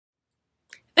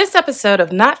This episode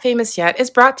of Not Famous Yet is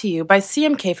brought to you by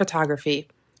CMK Photography.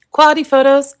 Quality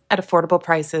photos at affordable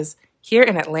prices here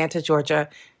in Atlanta, Georgia.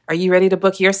 Are you ready to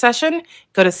book your session?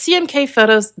 Go to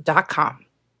cmkphotos.com.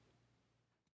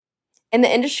 In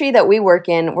the industry that we work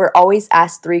in, we're always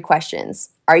asked 3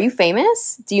 questions. Are you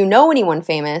famous? Do you know anyone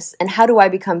famous? And how do I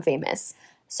become famous?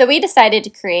 So we decided to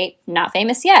create Not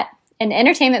Famous Yet, an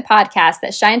entertainment podcast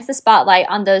that shines the spotlight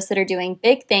on those that are doing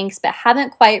big things but haven't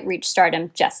quite reached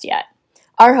stardom just yet.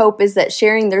 Our hope is that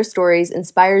sharing their stories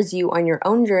inspires you on your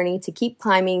own journey to keep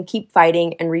climbing, keep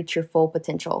fighting, and reach your full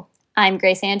potential. I'm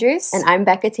Grace Andrews. And I'm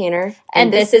Becca Tanner.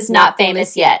 And this is Not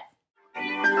Famous Yet.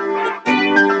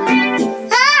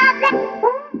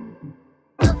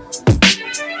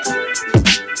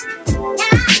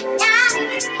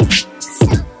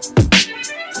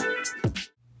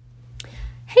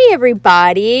 Hey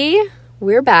everybody,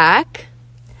 we're back.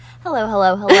 Hello,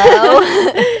 hello,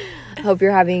 hello. Hope you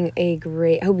had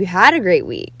a great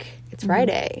week. It's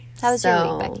Friday. How was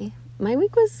your week, Becky? My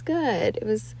week was good. It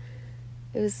was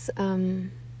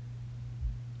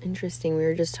interesting.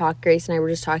 Grace and I were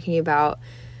just talking about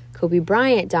Kobe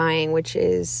Bryant dying, which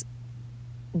is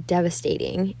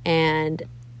devastating, and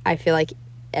I feel like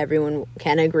everyone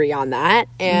can agree on that,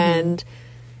 and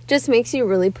just makes you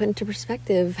really put into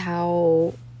perspective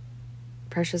how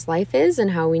precious life is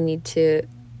and how we need to,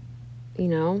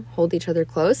 hold each other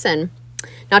close. And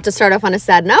not to start off on a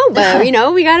sad note, but,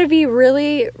 we got to be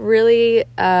really, really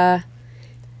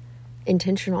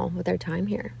intentional with our time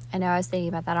here. I know I was thinking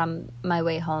about that on my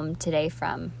way home today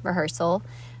from rehearsal.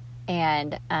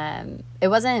 And it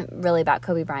wasn't really about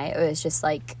Kobe Bryant. It was just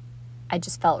like I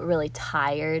just felt really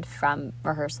tired from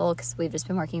rehearsal because we've just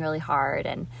been working really hard.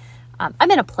 And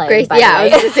I'm in a play, Grace, by the way. I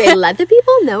was going to say, let the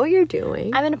people know what you're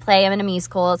doing. I'm in a play. I'm in a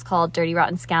musical. It's called Dirty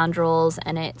Rotten Scoundrels,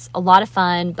 and it's a lot of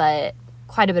fun, but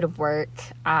quite a bit of work,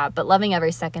 but loving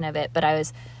every second of it. But I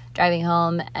was driving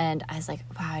home, and I was like,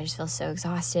 wow, I just feel so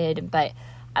exhausted. But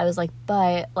I was like,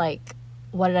 what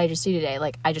did I just do today?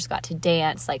 Like, I just got to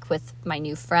dance, with my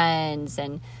new friends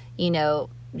and, do,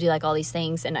 all these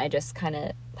things. And I just kind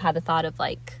of had the thought of,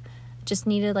 just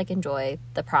need to, enjoy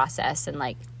the process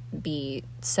and, be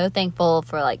so thankful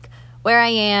for where I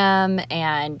am,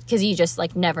 and because you just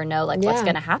never know what's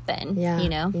gonna happen. You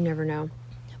never know.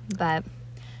 But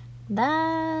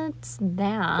that's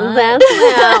that.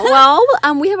 Well,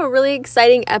 we have a really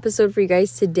exciting episode for you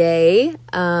guys today.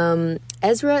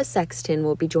 Ezra Sexton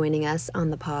will be joining us on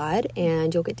the pod,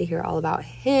 and you'll get to hear all about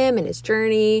him and his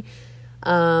journey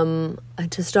to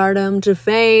stardom, to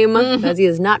fame, as he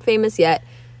is not famous yet.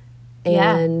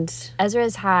 And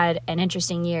Ezra's had an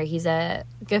interesting year. He's a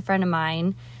good friend of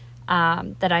mine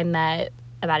that I met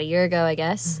about a year ago, I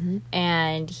guess.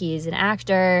 And he's an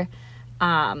actor,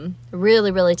 really,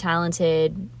 really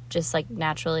talented, just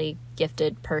naturally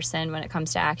gifted person when it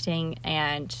comes to acting.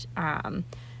 And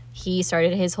he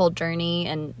started his whole journey,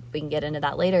 and we can get into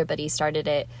that later, but he started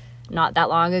it not that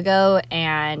long ago,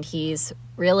 and he's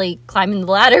really climbing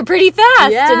the ladder pretty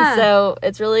fast. And so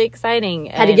it's really exciting.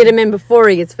 Had to get him in before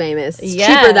he gets famous. It's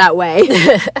cheaper that way.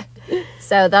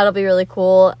 So that'll be really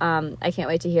cool. I can't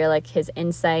wait to hear his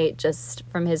insight just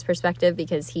from his perspective,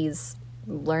 because he's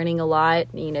learning a lot.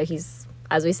 He's,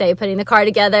 as we say, putting the car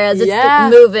together as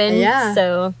it's moving.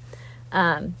 So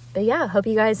but hope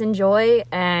you guys enjoy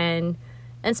and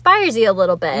inspires you a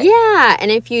little bit.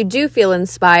 And if you do feel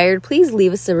inspired, please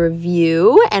leave us a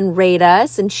review and rate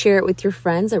us and share it with your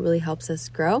friends. That really helps us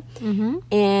grow.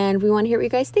 And we want to hear what you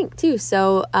guys think too.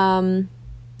 So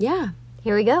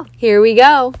here we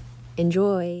go.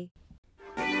 Enjoy.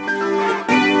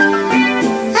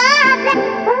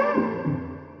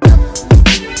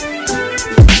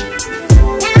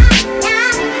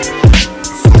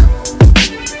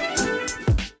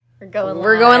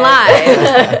 We're going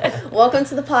live. Welcome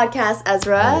to the podcast,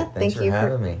 Ezra. Hey, thanks for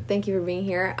having me. Thank you for being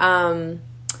here.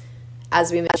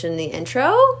 As we mentioned in the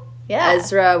intro,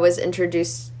 Ezra was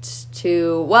introduced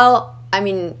to,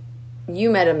 you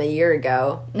met him a year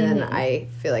ago, and then I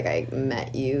feel like I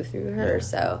met you through her,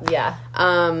 so.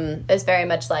 It was very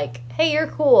much hey, you're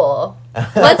cool.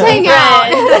 Let's hang out.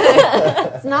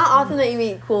 It's not often that you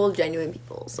meet cool, genuine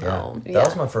people, so. That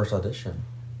was my first audition.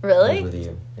 Really? With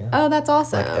you. Yeah. Oh, that's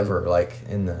awesome. Ever,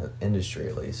 in the industry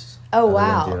at least. Oh,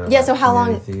 wow. Yeah, so how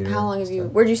long have you,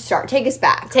 where'd you start? Take us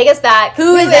back.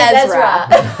 Who is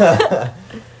Ezra?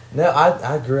 No,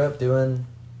 I grew up doing,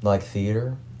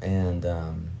 theater and,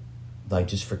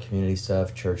 just for community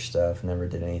stuff, church stuff. Never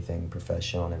did anything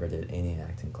professional. Never did any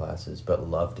acting classes, but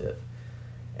loved it.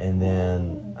 And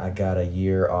then I got a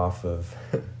year off of...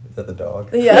 Is that the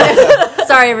dog? Yeah.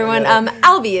 Sorry, everyone.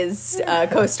 Albie is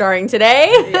co-starring today.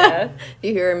 If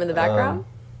you hear him in the background.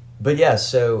 But yeah,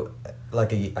 so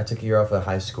like I took a year off of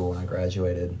high school when I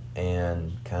graduated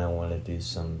and kind of wanted to do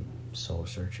some soul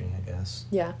searching, I guess.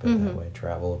 Yeah. Put it that way.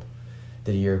 Traveled.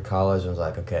 Did a year of college and was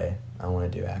like, okay, I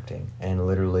want to do acting. And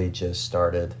literally just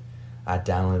started. I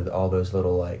downloaded all those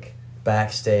little like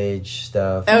backstage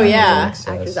stuff. Oh yeah, Access.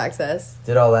 Actors Access.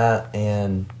 Did all that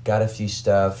and got a few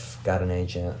stuff. Got an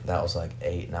agent. That was like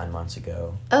 8-9 months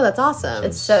ago. Oh, that's awesome.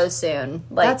 It's so soon.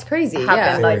 Like, That's crazy, Happened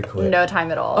yeah. Very like quick. no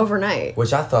time at all. Overnight.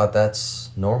 Which I thought that's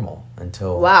normal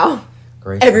until Wow.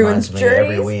 Grace Everyone's reminds me every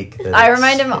journeys. week. That I it's-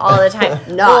 remind him all the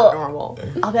time. Not Well, normal.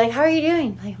 I'll be like, "How are you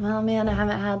doing?" Like, "Well, man, I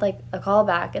haven't had like a call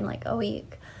back in like a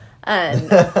week,"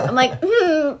 and I'm like,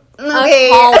 A "Okay."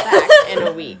 call back in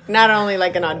a week. Not only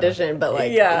like an audition, but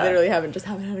like Yeah. literally haven't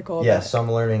had a call Yeah, back. so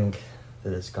I'm learning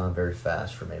that it's gone very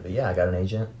fast for me. But yeah, I got an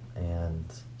agent and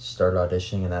started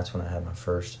auditioning, and that's when I had my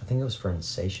first. I think it was for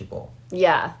Insatiable.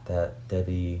 Yeah, That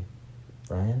Debbie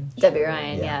Ryan. Debbie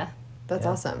Ryan. Yeah. That's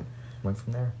Yeah. awesome. Went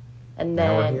from there. And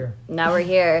Now we're then here. now we're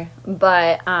here.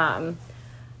 But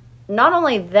not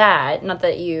only that, not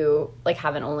that you like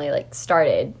haven't only like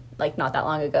started like not that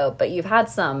long ago, but you've had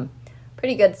some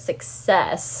pretty good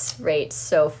success rates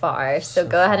so far. So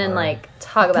go ahead and far. like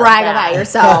talk about Brag that. about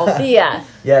yourself. Yeah.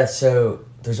 Yeah, so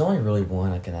there's only really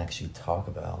one I can actually talk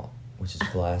about, which is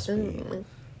Blast Beat,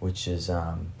 which is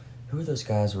who are those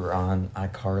guys who were on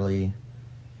iCarly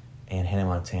and Hannah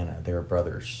Montana? They were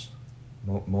brothers.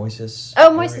 Moises.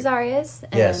 Oh, Moises Arias.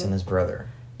 Yes, and his brother.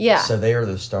 Yeah. So they are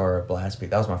the star of Blast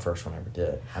Beat. That was my first one I ever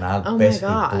did, and I Oh my basically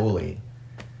God. bullied.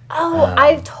 Oh,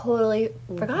 I totally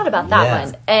forgot about that Yeah.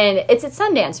 one. And it's at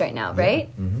Sundance right now, right?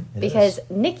 Mm-hmm, Because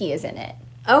Nikki is in it.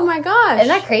 Oh my gosh. Isn't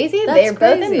that crazy? That's They're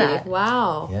both crazy. in that.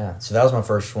 Wow. Yeah, so that was my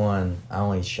first one. I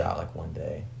only shot like one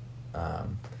day,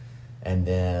 and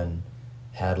then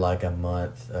had like a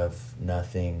month of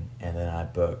nothing, and then I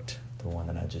booked the one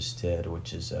that I just did,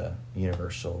 which is a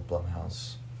Universal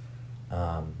Blumhouse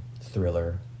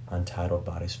thriller, Untitled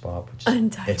Body Swap. Which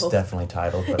Untitled. It's definitely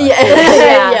titled, but Yeah. I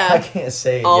can't, Yeah. I can't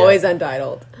say it Always yet.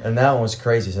 untitled. And that one was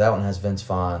crazy. So that one has Vince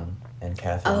Vaughn and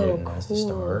Catherine Oh, Newton as the cool.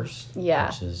 stars, Yeah.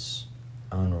 which is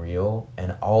unreal.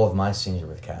 And all of my scenes are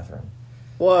with Catherine.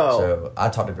 Whoa. So I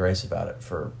talked to Grace about it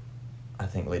for, I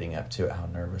think, leading up to it, how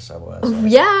nervous I was.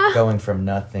 Like, Yeah. Going from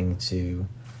nothing to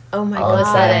Oh my All of a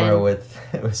god. sudden. camera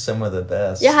with some of the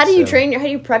best. Yeah, how do you So, train? How do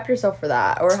you prep yourself for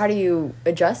that, or how do you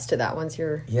adjust to that once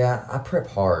you're? Yeah, I prep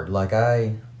hard. Like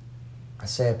I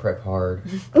say I prep hard.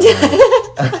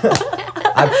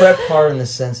 I prep hard in the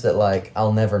sense that like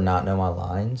I'll never not know my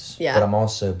lines. Yeah. But I'm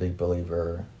also a big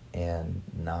believer in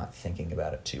not thinking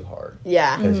about it too hard.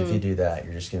 Yeah. Because if you do that,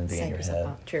 you're just going to be Psych in your yourself head.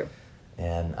 out. True.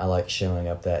 And I like showing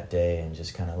up that day and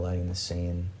just kind of letting the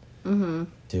scene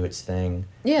do its thing.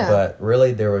 Yeah. But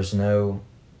really, there was no.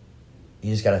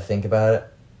 You just got to think about it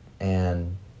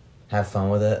and have fun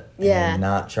with it. Yeah. And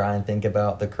not try and think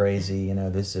about the crazy. You know,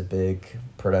 this is a big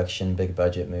production, big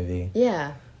budget movie.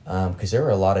 Yeah. Because there were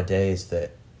a lot of days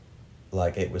that,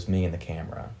 like, it was me and the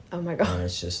camera. Oh my And god.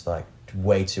 it's just like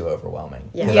way too overwhelming.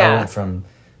 Yeah. 'Cause Yeah. I went from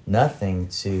nothing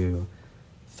to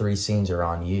 3 scenes are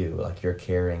on you. Like you're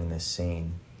carrying this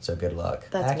scene. So good luck.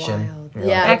 That's Action. wild. You're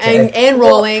Yeah, like, and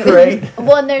rolling. Great.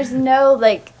 Well, and there's no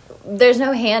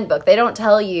handbook. They don't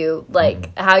tell you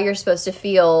like how you're supposed to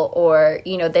feel, or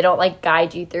they don't like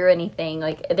guide you through anything.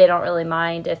 Like they don't really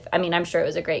mind if I'm sure it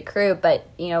was a great crew, but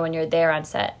when you're there on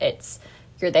set,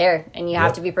 you're there and you have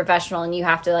Yep. to be professional and you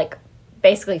have to like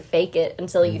basically fake it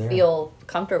until you there. feel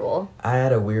comfortable. I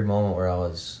had a weird moment where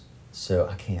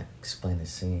I can't explain the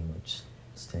scene, which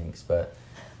stinks, but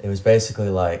it was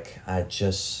basically like I had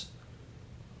just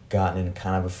gotten in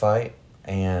kind of a fight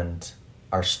and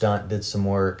our stunt did some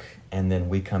work and then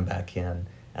we come back in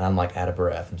and I'm like out of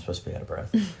breath. I'm supposed to be out of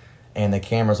breath. And the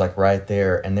camera's like right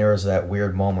there and there was that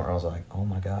weird moment where I was like, oh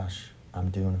my gosh, I'm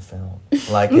doing a film.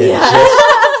 Like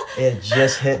it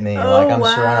just hit me. Oh, like I'm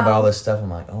wow. surrounded by all this stuff. I'm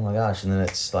like, oh my gosh. And then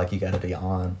it's like you got to be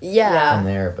on Yeah. from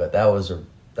there. But that was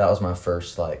my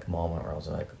first like moment where I was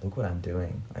like, look what I'm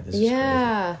doing. Like this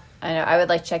Yeah. I know. I would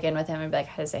like check in with him and be like,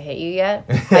 "Has it hit you yet?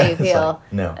 How you It's feel?"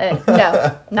 like, no.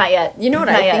 No, not yet. You know what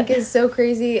Not I yet. think is so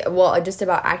crazy? Well, just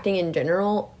about acting in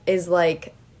general is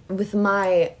like with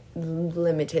my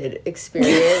limited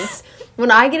experience,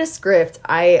 when I get a script,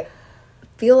 I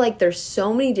feel like there's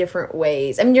so many different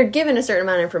ways. I mean, you're given a certain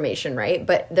amount of information, right?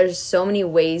 But there's so many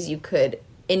ways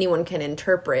anyone can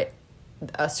interpret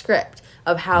a script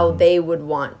of how they would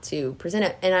want to present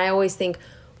it. And I always think,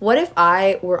 what if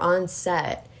I were on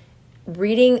set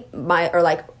reading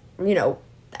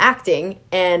acting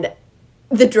and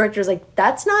the director's like,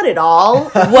 that's not at all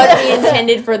what we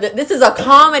intended this is a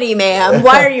comedy, ma'am.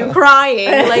 Why are you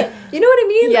crying? Like, you know what I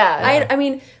mean? Yeah. I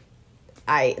mean,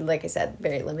 like I said,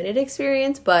 very limited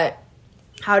experience, but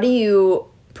how do you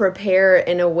prepare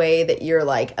in a way that you're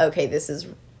like, okay, this is,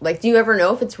 like, do you ever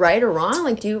know if it's right or wrong?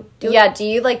 Like, do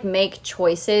you like make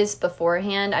choices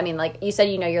beforehand? I mean, like you said,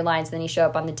 you know your lines, and then you show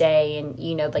up on the day and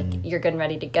you know, like you're good and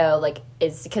ready to go. Like,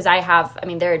 is because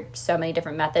there are so many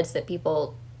different methods that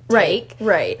people take.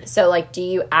 Right. So, like, do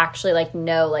you actually, like,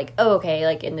 know, like, oh, okay,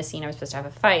 like, in the scene I'm supposed to have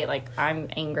a fight, like, I'm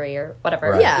angry or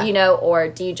whatever, Right. Yeah. you know, or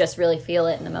do you just really feel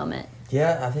it in the moment?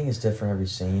 Yeah, I think it's different every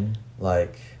scene.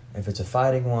 Like, if it's a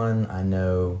fighting one, I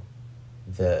know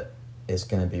that it's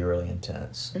going to be really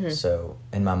intense. Mm-hmm. So,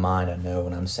 in my mind, I know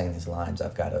when I'm saying these lines, I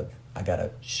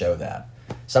gotta show that.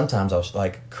 Sometimes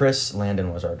like, Chris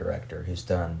Landon was our director, who's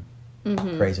done a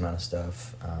crazy amount of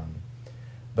stuff.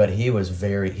 But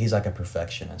he's like a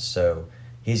perfectionist, so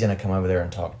he's going to come over there and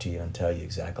talk to you and tell you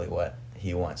exactly what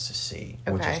he wants to see,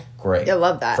 which is great. I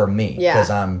love that. For me, Yeah. because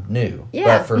I'm new.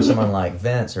 Yeah. But for someone like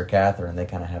Vince or Catherine, they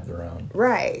kind of have their own,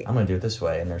 Right. I'm going to do it this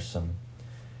way, and there's some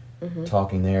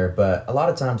talking there. But a lot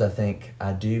of times I think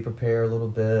I do prepare a little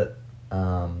bit.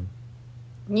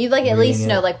 You, like, at least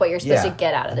know, like, what you're supposed to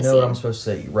get out of the I know scene. what I'm supposed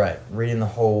to say. Right. Reading the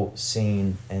whole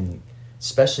scene, and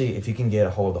especially if you can get a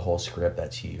hold of the whole script,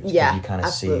 that's huge. 'Cause Yeah, you kind of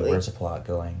see absolutely. where's the plot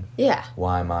going. Yeah.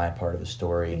 Why am I a part of the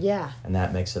story? Yeah. And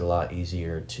that makes it a lot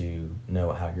easier to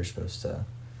know how you're supposed to,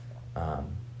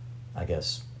 I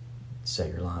guess, say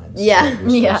your lines. Yeah.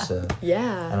 What you're supposed to- I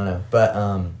Yeah. don't know. But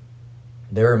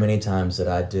there were many times that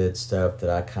I did stuff that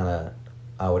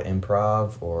I would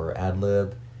improv or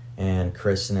ad-lib, and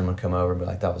Chris and him would come over and be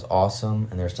like, that was awesome.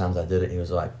 And there's times I did it, he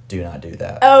was like, do not do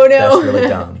that. Oh, no. That's really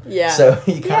dumb. Yeah. So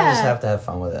you kind of Yeah. just have to have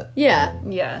fun with it. Yeah.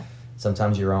 And Yeah.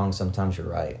 sometimes you're wrong, sometimes you're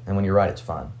right. And when you're right, it's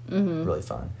fun. Really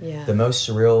fun. Yeah. The most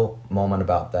surreal moment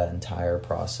about that entire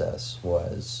process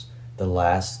was the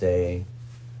last day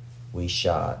we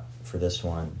shot for this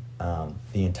one.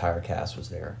 The entire cast was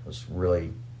there. It was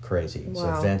really crazy.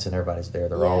 Wow. So Vince and everybody's there.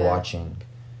 They're all Yeah. watching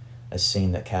a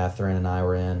scene that Catherine and I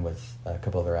were in with a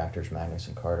couple other actors, Magnus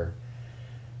and Carter.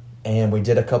 And we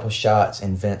did a couple shots,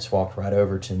 and Vince walked right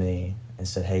over to me and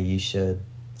said, hey, you should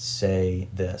say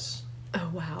this. Oh,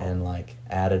 wow. And, like,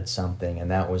 added something. And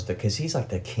that was because he's, like,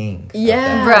 the king. of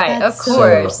Yeah. that. Right, that's of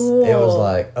course. So cool. It was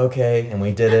like, okay, and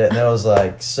we did it, and it was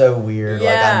like so weird.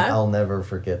 Yeah. Like I'll never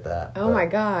forget that. Oh, But, my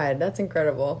God. That's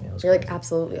incredible. Yeah, it was You're like, crazy.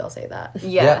 absolutely, I'll say that.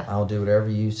 Yeah. I'll do whatever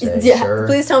you say. Yeah. Sure.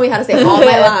 Please tell me how to say all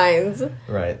my lines.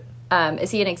 Right.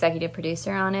 Is he an executive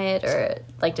producer on it, or,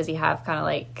 like, does he have kind of,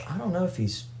 like, I don't know if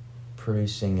he's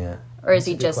producing it. or is That's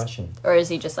he a good just, question. or is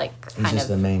he just, like, He's kind just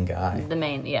the of main guy. the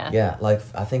main, yeah. Yeah, like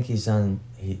I think he's done.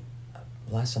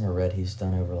 Last time I read, he's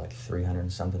done over like 300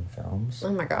 and something films.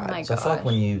 Oh, my God. Oh, my So I feel like gosh.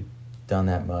 when you've done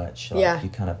that much, like, Yeah. you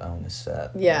kind of own the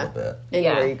set Yeah. a little bit.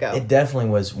 Anywhere Yeah. you go. It definitely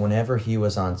was. Whenever he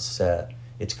was on set,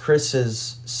 it's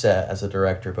Chris's set as a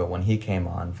director, but when he came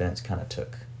on, Vince kind of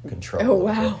took control. Oh, of it.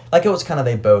 wow. Like, it was kind of,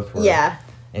 they both were Yeah.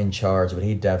 in charge, but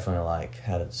he definitely, like,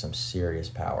 had some serious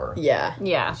power. Yeah.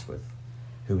 Yeah. Just with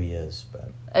who he is. But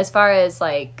As far as,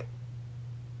 like,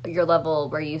 your level,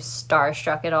 were you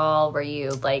starstruck at all? Were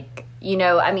you, like, you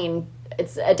know, I mean,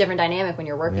 it's a different dynamic when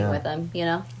you're working Yeah. with him, you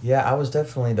know? yeah, I was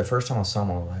definitely, the first time I saw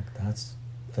him, I was like, that's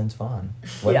Vince Vaughn.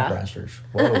 Wedding Yeah. Crashers.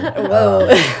 Whoa.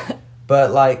 Whoa.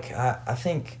 But, like, I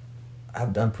think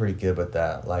I've done pretty good with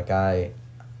that. Like,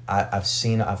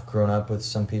 I've grown up with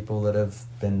some people that have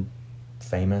been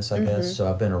famous, I guess, so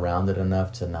I've been around it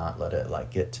enough to not let it,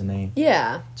 like, get to me.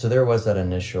 Yeah. So there was that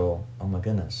initial, oh my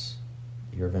goodness,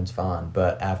 you're Vince Vaughn.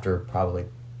 But after probably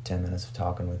 10 minutes of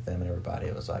talking with them and everybody,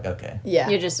 it was like, okay. Yeah.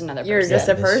 You're just another person. You're just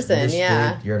a this- person, this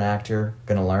yeah. dude, you're an actor,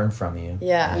 gonna learn from you.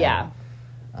 Yeah. And, Yeah.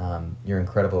 You're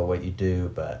incredible at what you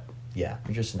do, but yeah,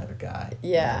 you're just another guy.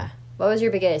 Yeah. What was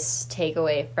your biggest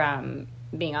takeaway from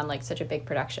being on, like, such a big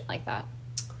production like that?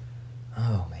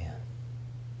 Oh man,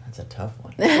 that's a tough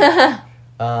one.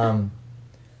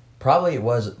 Probably it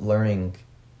was learning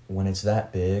when it's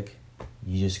that big,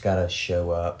 you just gotta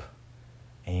show up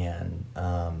and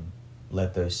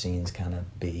let those scenes kind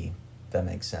of be. If that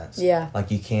makes sense. Yeah.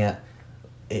 Like you can't.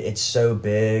 It's so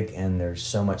big and there's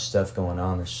so much stuff going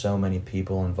on. There's so many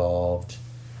people involved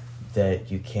that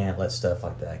you can't let stuff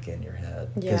like that get in your head.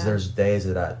 Because Yeah. there's days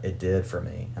that it did for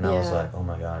me, and I was Yeah. like, oh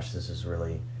my gosh, this is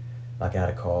really. Like, I had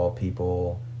to call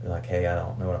people, they're like, hey, I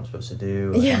don't know what I'm supposed to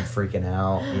do. Like, Yeah. I'm freaking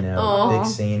out, you know, Aw. big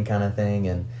scene kind of thing.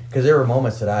 And because there were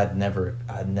moments that I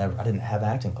didn't have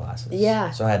acting classes.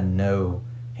 Yeah. So I had no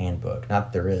handbook.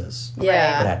 Not that there is.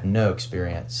 Yeah. But I had no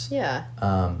experience. Yeah.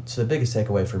 So the biggest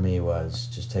takeaway for me was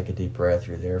just take a deep breath.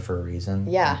 You're there for a reason.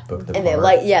 Yeah. You booked the And they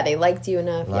part. liked you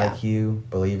enough. Like you,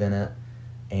 believe in it.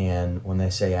 And when they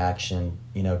say action,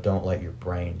 you know, don't let your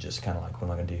brain just kind of like, what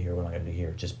am I going to do here? What am I going to do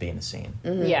here? Just be in the scene.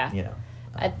 Yeah. You know.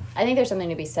 I think there's something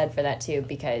to be said for that too,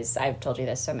 because I've told you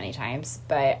this so many times,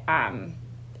 but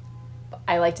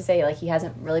I like to say, like, he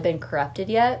hasn't really been corrupted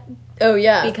yet. Oh,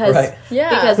 yeah. Because Right.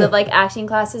 because of like acting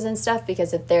classes and stuff,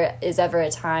 because if there is ever a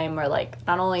time where like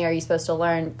not only are you supposed to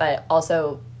learn but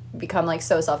also become like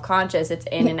so self-conscious, it's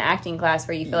in an acting class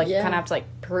where you feel like you kind of have to like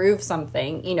prove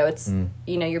something, you know, it's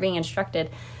you know, you're being instructed.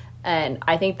 And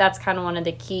I think that's kind of one of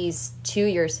the keys to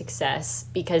your success,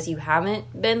 because you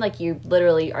haven't been like, you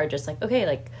literally are just like, okay,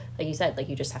 like you said, like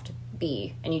you just have to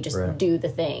be, and you just Right. do the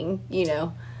thing, you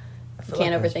know. I feel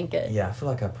Can't like overthink it. Yeah, I feel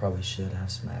like I probably should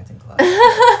have some acting class.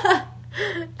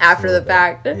 After the little bit.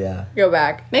 fact. Yeah. Go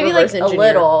back. Maybe Reverse like engineer. a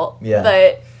little, Yeah.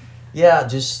 but Yeah,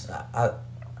 just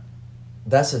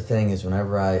that's the thing is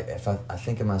whenever I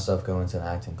think of myself going to an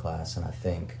acting class and I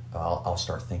think I'll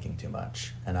start thinking too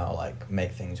much and I'll like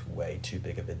make things way too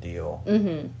big of a deal.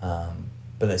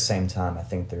 But at the same time, I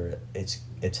think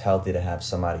it's healthy to have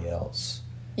somebody else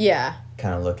Yeah.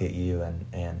 kind of look at you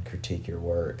and critique your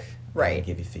work. Right. And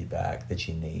give you feedback that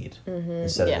you need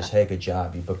instead Yeah. of just, hey, good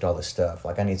job, you booked all this stuff.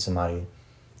 Like I need somebody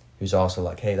who's also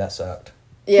like, hey, that sucked.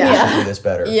 Yeah. You should do this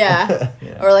better. Yeah.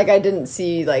 You know? Or like I didn't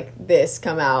see like this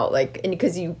come out, like, and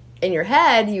because you in your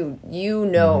head you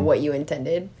know what you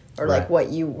intended or like Right. what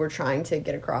you were trying to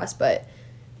get across, but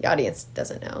the audience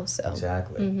doesn't know. So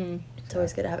Exactly. it's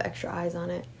always good to have extra eyes on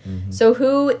it. So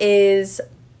who is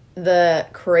the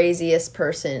craziest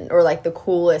person or like the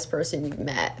coolest person you've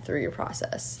met through your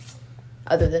process,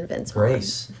 other than Vince Vaughn?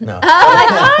 Grace. No. oh my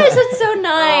gosh, that's so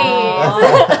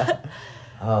nice.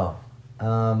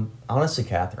 Honestly,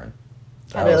 Catherine.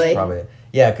 That Really? was probably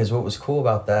yeah. Because what was cool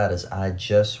about that is I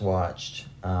just watched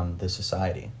The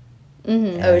Society.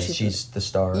 And Oh, she's the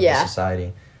star of Yeah. The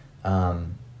Society.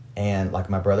 And like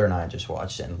my brother and I just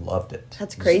watched it and loved it.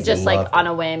 That's crazy. Just like Loved on it.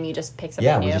 a whim, you just pick something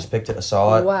Yeah, new. we just picked it. I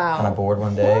saw it. Wow. Kind of bored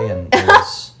one day, and it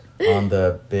was on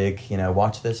the big,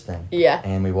 watch this thing. Yeah.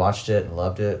 And we watched it and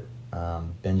loved it,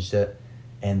 binged it,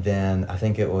 and then I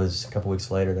think it was a couple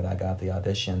weeks later that I got the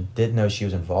audition. Didn't know she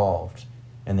was involved,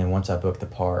 and then once I booked the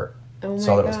part, Oh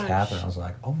saw my that it was gosh. Catherine. I was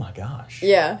like, oh my gosh.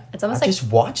 Yeah. It's almost I like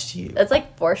just watched you. it's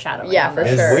like foreshadowing. Yeah, for It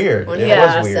was sure. weird. It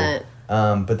 100%. was weird.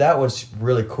 But that was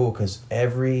really cool because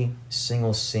every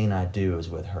single scene I do is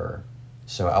with her.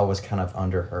 So I was kind of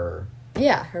under her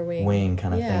Yeah, her wing.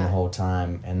 kind of thing Yeah. the whole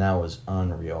time, and that was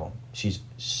unreal. She's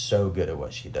so good at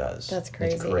what she does. That's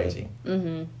crazy. It's crazy.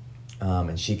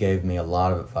 And she gave me a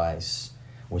lot of advice,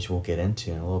 which we'll get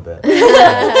into in a little bit.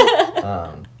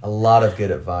 A lot of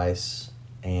good advice,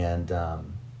 and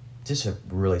just a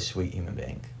really sweet human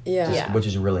being. Yeah. Just- Yeah. Which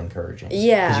is really encouraging.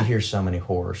 Yeah. Because you hear so many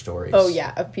horror stories. Oh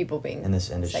yeah, of people being In this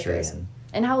industry, psychos. and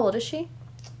And how old is she?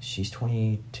 she's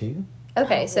 22,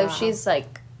 Okay, Oh, so wow. she's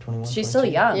like 21. she's still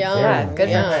 22. young. Young, Yeah, good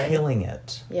yeah. for her. Killing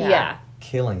it. Yeah.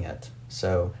 Killing it.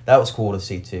 So that was cool to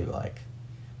see too, like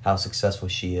how successful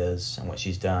she is and what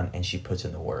she's done, and she puts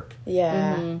in the work.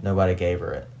 Yeah. Nobody gave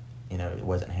her it. It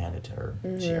wasn't handed to her.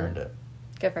 She earned it.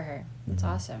 Good for her. That's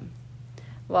Mm-hmm. awesome.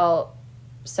 Well,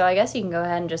 so I guess you can go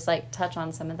ahead and just like touch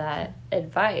on some of that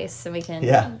advice, and we can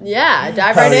Yeah. Yeah,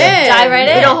 dive Oh, right yeah. in. Dive right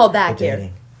We in. don't hold back The here.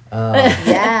 dating.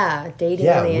 Yeah, dating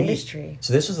Yeah, in the we- industry.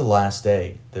 So this was the last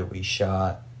day that we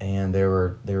shot, and they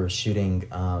were shooting.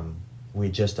 We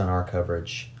had just done our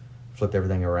coverage, flipped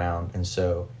everything around, and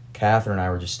so Catherine and I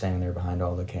were just standing there behind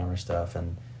all the camera stuff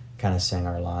and kind of saying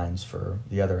our lines for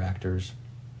the other actors.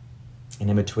 And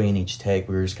in between each take,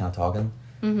 we were just kind of talking,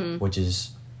 which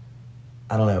is,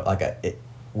 I don't know, like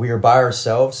we were by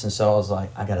ourselves, and so I was like,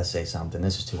 I gotta say something.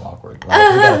 This is too awkward.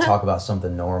 Like we gotta talk about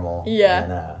something normal. Yeah.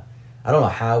 And I don't know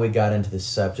how we got into the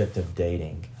subject of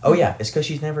dating. Oh yeah, it's because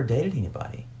she's never dated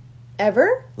anybody.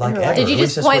 Ever? Like In her ever. life? Did you At just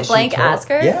least that's point what she blank told- ask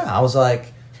her? Yeah, I was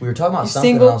like, we were talking about something,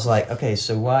 single? and I was like, okay,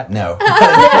 so what? No.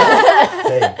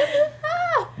 Hey.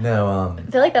 No.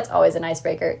 I feel like that's always an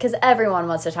icebreaker because everyone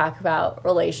wants to talk about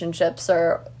relationships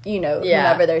or Yeah.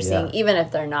 whomever they're seeing, Yeah. even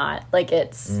if they're not. Like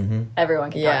it's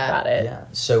everyone can Yeah. talk about it. Yeah.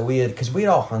 So because we had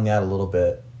all hung out a little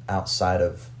bit outside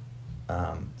of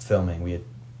filming. We had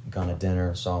gone to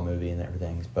dinner, saw a movie, and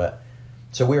everything. But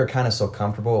so we were kind of so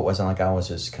comfortable. It wasn't like I was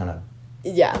just kind of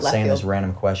Yeah, left saying field. this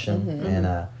random question,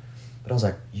 and but I was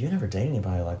like, "You never date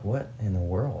anybody? Like, what in the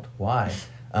world? Why?"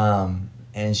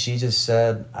 And she just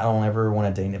said, "I don't ever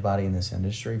want to date anybody in this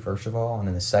industry." First of all, and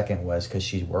then the second was because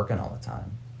she's working all the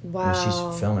time. Wow.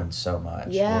 She's filming so much,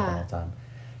 Yeah. working all the time.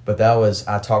 But that was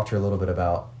I talked to her a little bit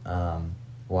about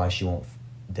why she won't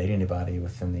date anybody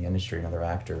within the industry, another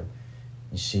actor,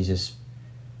 and she just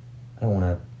I don't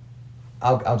want to.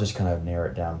 I'll just kind of narrow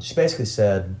it down. She basically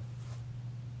said,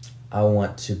 I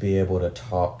want to be able to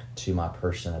talk to my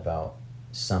person about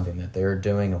something that they're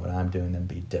doing and what I'm doing and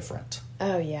be different.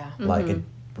 Oh, yeah. Like, it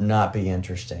not be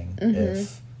interesting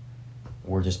if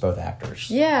we're just both actors.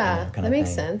 Yeah, kind that of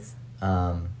makes thing. sense.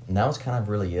 And that was kind of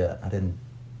really it. I didn't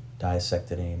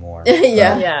dissect it anymore.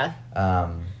 Yeah.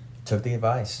 Took the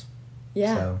advice.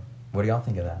 Yeah. So, what do y'all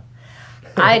think of that?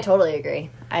 I totally agree.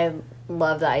 I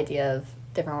love the idea of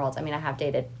different worlds. I mean, I have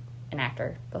dated an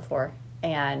actor before,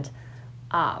 and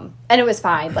it was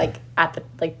fine. Like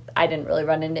I didn't really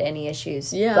run into any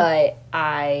issues. Yeah. But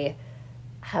I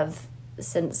have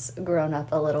since grown up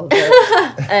a little bit,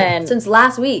 and Since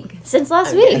last week.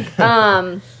 week.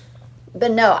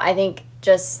 But no, I think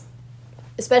just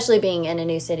especially being in a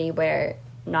new city where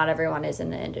not everyone is in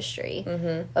the industry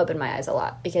opened my eyes a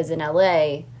lot, because in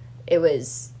LA it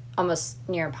was almost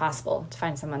near impossible to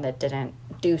find someone that didn't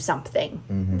do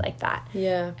something like that.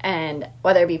 Yeah. And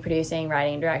whether it be producing,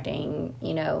 writing, directing,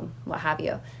 what have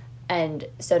you. And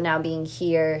so now being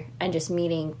here and just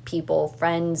meeting people,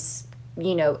 friends,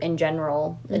 in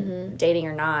general, dating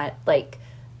or not, like,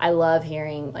 I love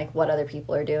hearing, like, what other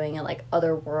people are doing and, like,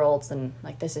 other worlds. And,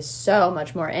 like, this is so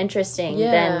much more interesting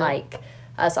than, like,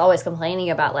 us always complaining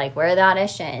about, like, where are the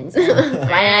auditions? When am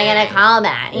I going to call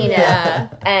that? Yeah.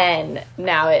 And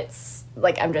now it's,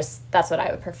 like, that's what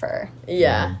I would prefer.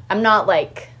 Yeah. I'm not,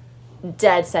 like,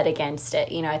 dead set against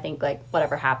it. I think, like,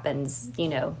 whatever happens,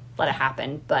 let it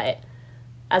happen. But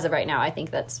as of right now, I think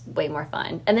that's way more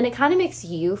fun. And then it kind of makes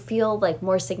you feel, like,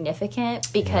 more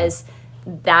significant, because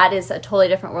that is a totally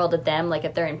different world to them, like,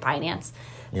 if they're in finance.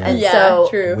 Yeah. And Yeah, so,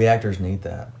 true. We actors need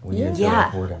that. We need it so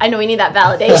important. I know we need that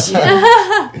validation.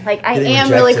 Like, I Getting am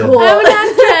really rejected. cool. I'm an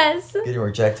actress. Getting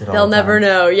rejected all They'll the time. never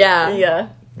know. Yeah. Yeah.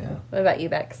 Yeah. What about you,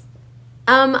 Bex?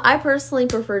 I personally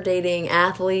prefer dating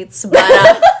athletes, but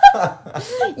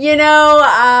as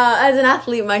an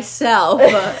athlete myself,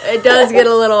 it does get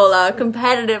a little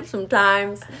competitive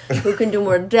sometimes. Who can do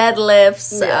more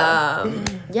deadlifts?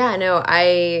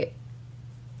 I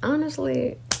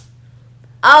honestly,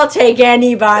 I'll take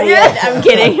anybody. I'm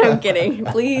kidding.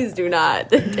 Please do not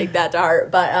take that to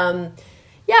heart. But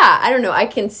I don't know. I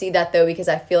can see that though, because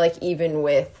I feel like even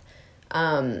with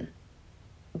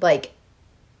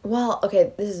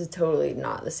this is totally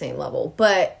not the same level,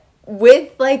 but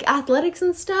with, like, athletics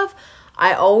and stuff,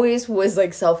 I always was,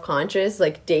 like, self-conscious,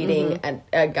 like, dating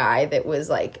a guy that was,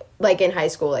 like in high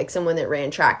school, like, someone that ran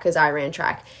track, because I ran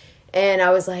track. And I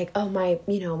was like, oh, my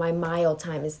mile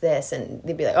time is this. And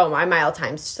they'd be like, oh, my mile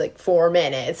time's just, like, 4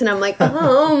 minutes. And I'm like,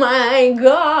 oh, my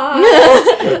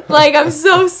God. Like, I'm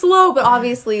so slow. But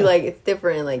obviously, like, it's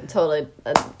different, like, totally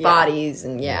bodies.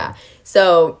 And,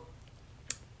 So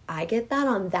I get that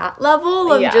on that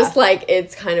level of just, like,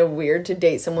 it's kind of weird to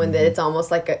date someone that it's almost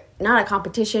like not a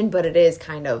competition, but it is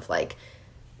kind of like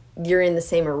you're in the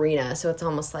same arena. So it's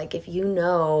almost like, if you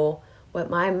know what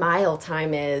my mile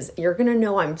time is, you're going to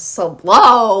know I'm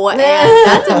slow, and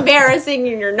that's embarrassing,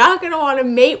 and you're not going to want to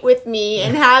mate with me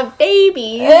and have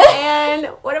babies, and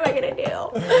what am I going to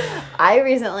do? I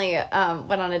recently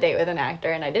went on a date with an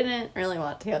actor, and I didn't really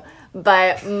want to,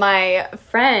 but my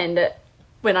friend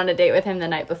went on a date with him the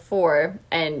night before,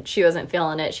 and she wasn't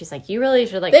feeling it. She's like, you really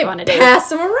should, like, go on a date.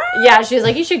 Pass him around. Yeah, she was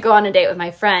like, you should go on a date with my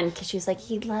friend, because she was like,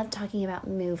 he loved talking about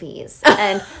movies.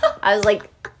 And I was like,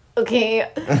 okay.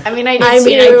 I mean, I do,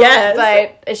 I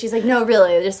guess. but she's like, no,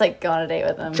 really, just, like, go on a date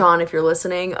with him. John, if you're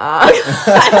listening, I'm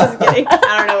just kidding.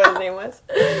 I don't know what his name was.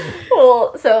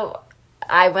 Well, so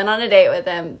I went on a date with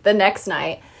him the next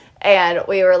night, and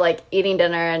we were, like, eating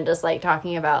dinner and just, like,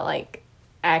 talking about, like,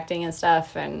 acting and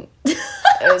stuff, and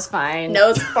it was fine.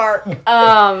 No spark.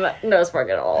 No spark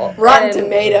at all. Rotten And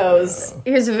Tomatoes.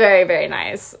 He was very, very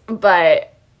nice,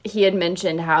 but he had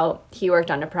mentioned how he worked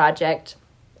on a project,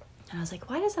 and I was like,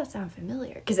 why does that sound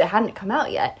familiar? Because it hadn't come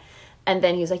out yet. And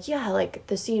then he was like, yeah, like,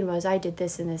 the scene was, I did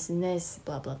this and this and this,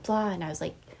 blah, blah, blah. And I was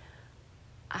like,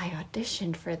 I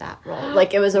auditioned for that role.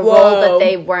 Like, it was a role that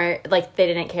they weren't, like, they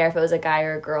didn't care if it was a guy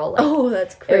or a girl. Like, Oh,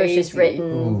 that's crazy. it was just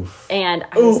written. Oof. And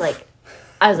I was like,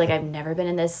 I've never been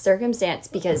in this circumstance,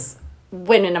 because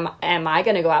when am I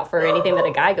going to go out for anything that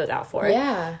a guy goes out for?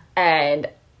 Yeah. And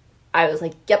I was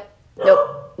like,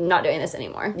 nope, not doing this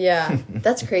anymore. Yeah.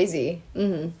 That's crazy.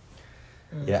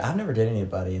 Yeah, I've never dated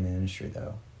anybody in the industry,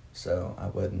 though, so I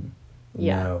wouldn't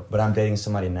Yeah. know. But I'm dating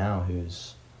somebody now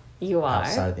who's You are?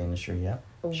 outside of the industry, yeah.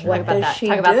 Talk What about does that. she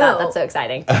Talk about do? that. That's so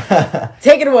exciting.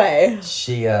 Take it away.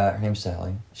 She, her name's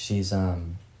Sally. She's,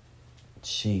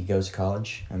 she goes to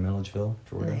college in Milledgeville,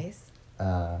 Georgia. Nice.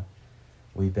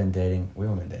 We've been dating, we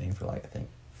haven't been dating for, like, I think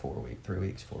 4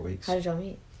 weeks. How did y'all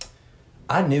meet?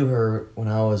 I knew her when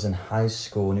I was in high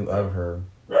school, knew of her.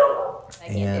 I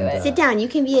can't do it. Sit down. You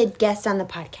can be a guest on the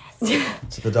podcast.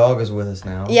 So the dog is with us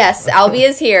now. Yes, Albie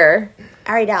is here.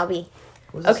 All right, Albie.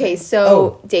 Okay,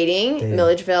 so dating,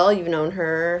 Milledgeville, you've known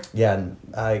her. Yeah,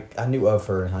 I knew of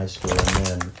her in high school,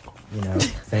 and then,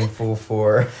 thankful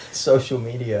for social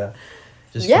media.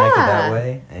 Just connected that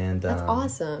way, and that's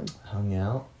awesome. Hung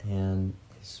out, and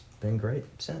it's been great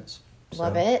since.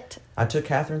 Love it. I took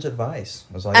Catherine's advice.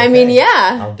 I was like,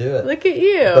 I'll do it. Look at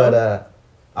you. But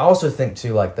I also think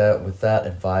too, like that with that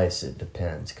advice, it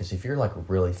depends. Because if you're like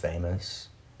really famous,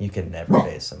 you can never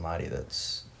date somebody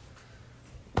that's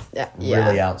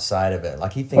really outside of it.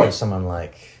 Like you think of someone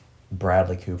like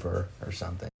Bradley Cooper or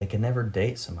something. They can never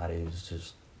date somebody who's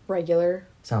just regular.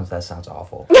 That sounds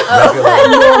awful.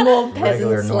 Normal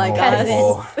peasants like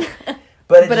us.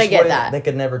 But I get that. They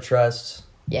could never trust.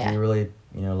 Yeah. Do you really,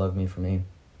 love me for me?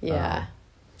 Yeah.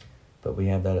 But we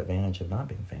have that advantage of not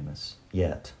being famous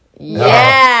yet.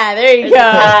 Yeah, there you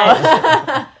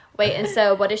go. Wait, and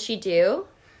so what does she do?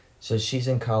 So she's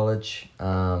in college.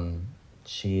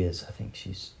 She's going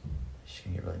to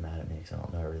get really mad at me because I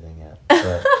don't know everything yet.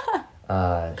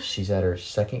 But she's at her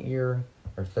second year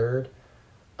or third,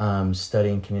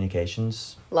 studying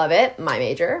communications. Love it. My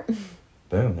major.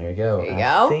 Boom, there you go. There you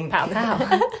go. I think pow,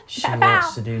 pow. She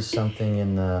wants to do something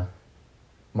in the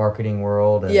marketing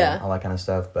world and all that kind of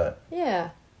stuff, but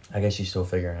I guess she's still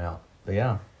figuring it out. But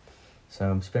yeah,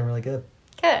 so it's been really good.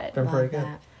 Good. It's been pretty good.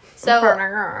 So,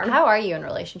 how are you in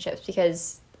relationships?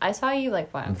 Because I saw you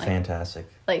I'm fantastic.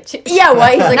 He's like,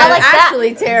 I'm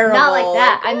actually terrible. Not like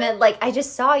that. I meant I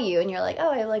just saw you and you're like,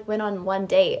 oh, I went on one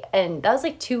date and that was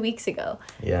 2 weeks ago.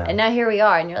 Yeah. And now here we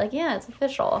are and you're like, yeah, it's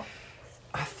official.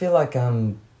 I feel like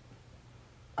I'm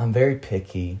very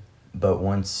picky, but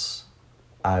once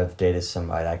I've dated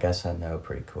somebody, I guess I know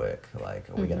pretty quick, are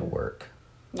we going to work?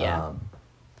 Yeah.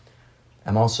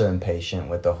 I'm also impatient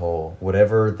with the whole,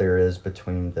 whatever there is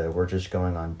between we're just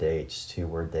going on dates to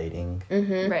we're dating.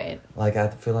 Mm-hmm. Right. I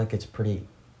feel like it's pretty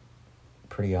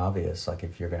obvious,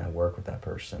 if you're going to work with that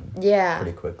person. Yeah.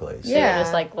 Pretty quickly. So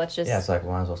just let's just. Yeah, it's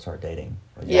might as well start dating.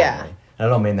 Yeah. And I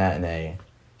don't mean that in a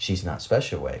she's not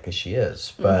special way, because she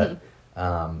is, but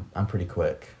I'm pretty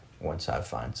quick once I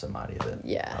find somebody that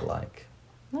I like.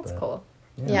 That's cool.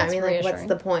 Yeah, I mean, what's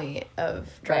the point of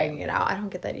dragging it out? I don't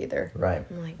get that either. Right.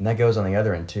 And that goes on the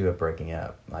other end, too, of breaking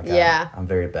up. I'm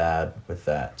very bad with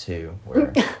that, too,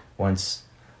 where once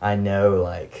I know,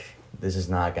 this is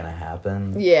not going to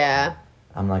happen. Yeah.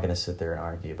 I'm not going to sit there and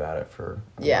argue about it for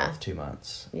a month, 2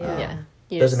 months. Yeah.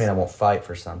 Doesn't mean I won't fight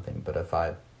for something, but if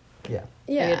I, Yeah.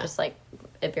 You're just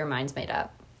if your mind's made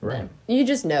up. Right. Then. You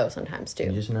just know sometimes, too.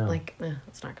 You just know.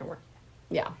 It's not going to work.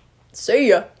 Yeah. See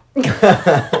ya.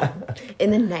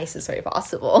 In the nicest way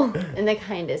possible. In the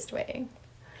kindest way.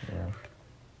 Yeah.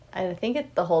 I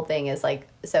think the whole thing is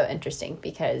so interesting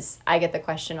because I get the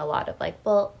question a lot of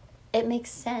well, it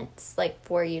makes sense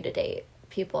for you to date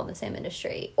people in the same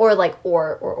industry or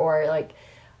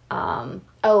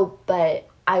oh, but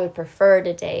I would prefer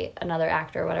to date another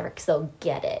actor or whatever because they'll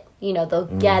get it. They'll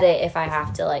get it if I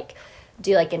have to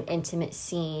do an intimate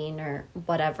scene or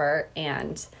whatever.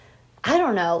 And I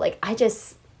don't know,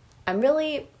 I'm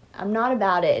not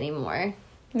about it anymore.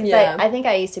 Yeah. I think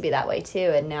I used to be that way too,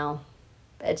 and now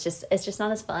it's just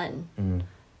not as fun. Mm.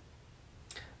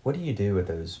 What do you do with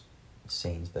those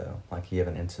scenes though? You have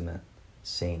an intimate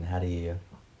scene. How do you?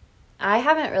 I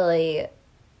haven't really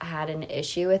had an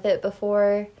issue with it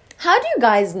before. How do you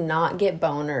guys not get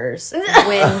boners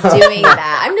when doing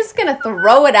that? I'm just gonna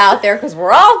throw it out there because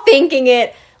we're all thinking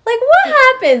it. What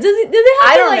happens? Do they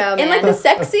have in the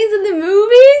sex scenes in the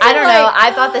movies? I don't know.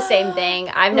 I thought the same thing.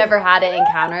 I've never had to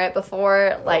encounter it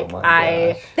before.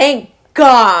 Thank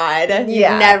God.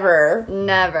 Yeah.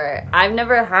 Never. I've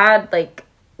never had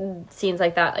scenes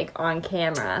like that on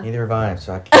camera. Neither have I,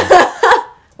 so I can't.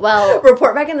 Well,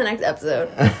 report back in the next episode.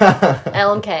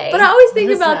 LMK. But I always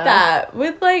think about that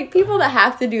with people that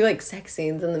have to do sex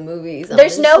scenes in the movies.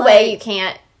 There's no way you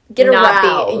can't get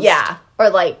aroused.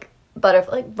 Or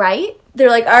butterfly, right? They're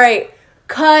all right,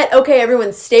 cut. Okay,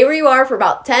 everyone, stay where you are for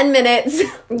about 10 minutes.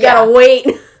 You gotta wait.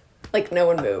 No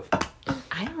one move.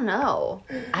 I don't know.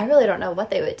 I really don't know what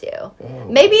they would do. Oh,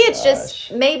 maybe it's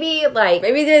just maybe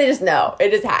they just know.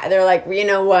 They're you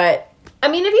know what? I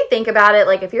mean, if you think about it,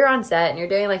 if you're on set and you're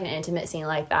doing an intimate scene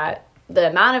like that, the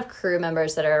amount of crew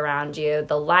members that are around you,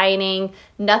 the lighting,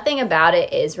 nothing about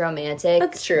it is romantic.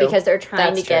 That's true. Because they're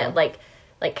trying to get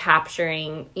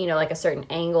capturing, a certain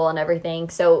angle and everything.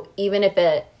 So even if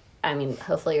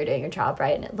hopefully you're doing your job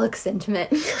right and it looks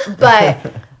intimate,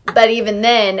 but even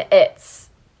then it's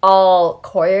all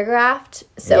choreographed.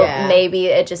 So maybe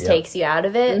it just takes you out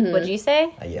of it. Mm-hmm. Would you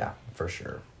say? Yeah, for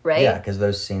sure. right? Yeah, because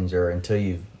those scenes are, until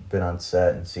you've been on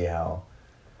set and see how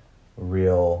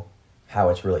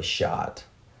it's really shot.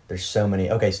 There's so many,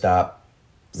 okay, stop.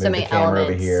 So Move many the camera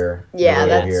elements. over here. Yeah, move it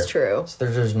over that's here. true. So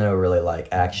there's no really like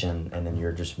action, and then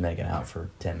you're just making out for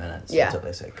 10 minutes Yeah. until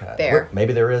they say cut. Fair.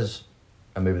 Maybe there is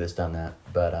a movie that's done that,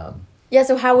 but Yeah,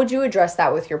 so how would you address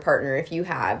that with your partner if you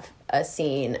have a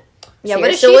scene? Yeah, So what you're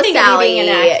does still she with think of you being an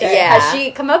Sally, actor? yeah. Has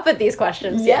she come up with these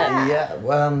questions yet? yeah.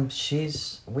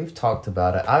 We've talked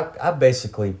about it. I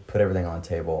basically put everything on the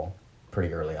table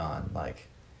pretty early on. Like,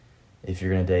 if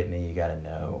you're gonna date me, you got to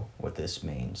know what this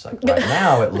means. Like right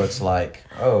now, it looks like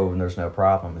there's no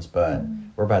problems, but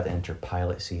we're about to enter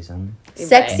pilot season.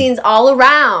 Sex Right. scenes all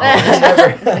around.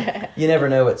 You never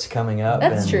know what's coming up.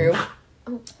 That's and true.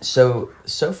 So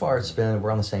far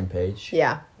we're on the same page.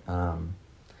 Yeah.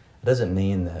 It doesn't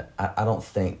mean that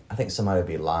I think somebody would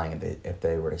be lying if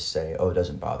they were to say, it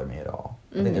doesn't bother me at all.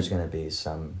 I think there's going to be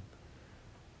some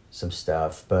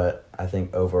stuff, but I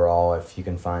think overall, if you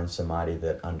can find somebody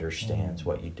that understands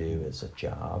what you do as a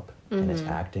job and it's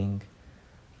acting,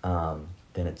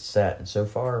 then it's set. And so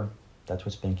far, that's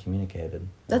what's been communicated.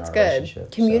 That's in our good.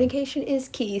 relationship, Communication is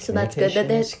key, so that's good that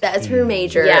Communication is that's her key.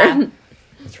 major. Yeah.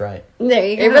 That's right. There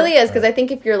you go. It really is, because I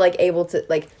think if you're like able to,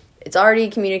 like, it's already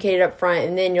communicated up front,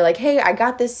 and then you're like, hey, I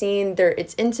got this scene,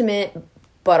 it's intimate,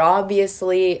 but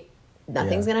obviously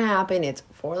nothing's Yeah. gonna happen, it's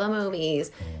for the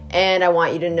movies, and I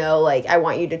want you to know, like, I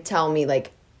want you to tell me,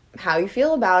 like, how you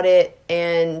feel about it,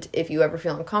 and if you ever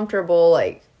feel uncomfortable,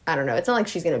 like, I don't know, it's not like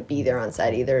she's gonna be there on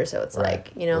set either, so it's Right.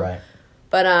 like, you know, Right.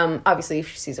 but obviously if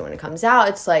she sees it when it comes out,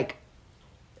 it's like,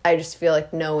 I just feel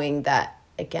like knowing that,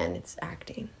 again, it's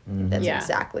acting. That's Yeah.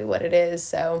 exactly what it is,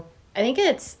 so. I think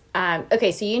it's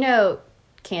okay. So you know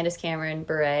Candace Cameron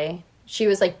Bure. She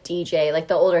was like DJ, like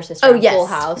the older sister Oh, in yes. Full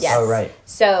House. Yes. Oh, right.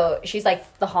 So she's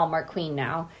like the Hallmark queen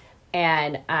now,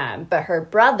 and but her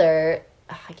brother,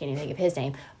 I can't even think of his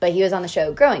name, but he was on the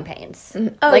show Growing Pains.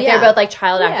 Oh, like yeah. they're both like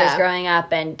child actors Yeah. growing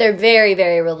up, and they're very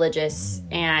very religious,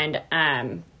 and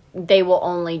they will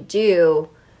only do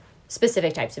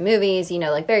specific types of movies, you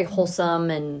know, like very wholesome,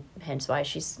 and hence why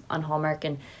she's on Hallmark.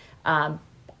 And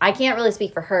I can't really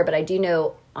speak for her, but I do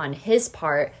know on his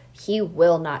part, he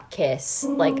will not kiss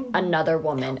like another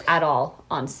woman at all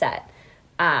on set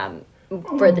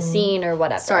for the scene or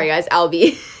whatever. Sorry, guys.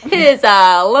 Albie is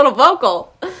a little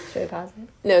vocal. Should we pause it?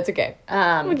 No, it's okay.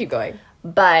 We'll keep going.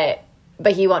 But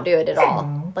he won't do it at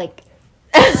all. Like,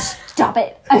 stop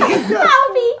it.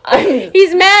 Albie,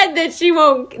 he's mad that he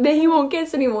won't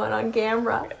kiss anyone on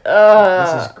camera.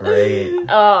 This is great.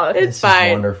 Oh, This is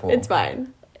Fine. wonderful. It's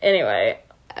fine. anyway.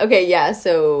 Okay, yeah.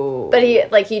 So, But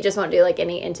he just won't do like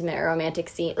any intimate or romantic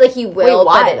scene. Like he will, wait,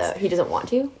 why but it's, though? He doesn't want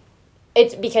to.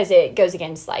 it's because it goes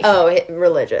against like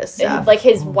Religious stuff. like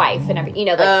his wife and everything. You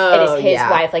know, like it Oh, is his yeah.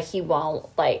 wife. Like he won't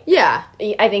like. Yeah.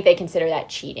 I think they consider that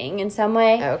cheating in some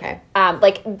way. Okay.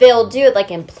 Like they'll do it like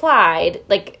implied.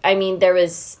 Like I mean,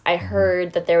 I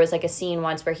heard that there was like a scene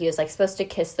once where he was like supposed to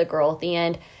kiss the girl at the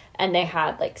end, and they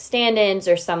had like stand-ins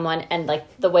or someone, and like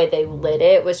the way they lit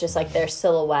it was just like their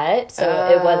silhouette, so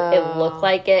it looked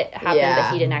like it happened, Yeah.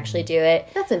 but he didn't actually do it.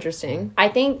 That's interesting. I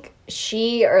think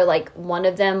she or like one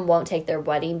of them won't take their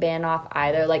wedding band off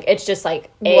either. Like it's just like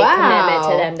a Wow. commitment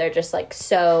to them. They're just like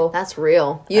so. That's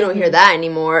real. You don't hear that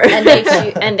anymore. And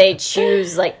they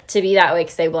choose like to be that way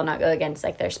because they will not go against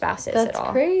like their spouses That's at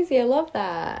all. crazy. I love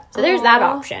that. So there's that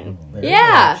Aw. option. There's the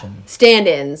Yeah. option.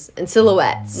 Stand-ins and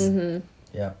silhouettes.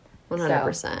 Yeah.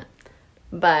 100%.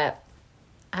 But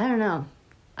I don't know.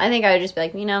 I think I would just be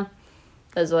like,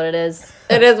 that's what it is.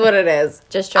 It is what it is.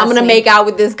 Just I'm trust gonna me. make out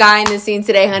with this guy in the scene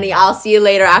today, honey. I'll see you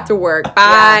later after work.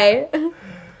 Bye.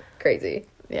 Crazy.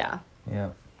 Yeah. Yeah.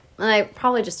 And it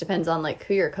probably just depends on like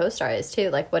who your co-star is too.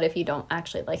 Like, what if you don't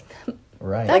actually like them?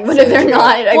 Right. Like, what if they're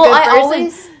not a Well, good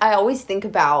person? I always think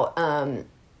about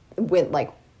when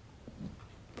like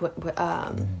what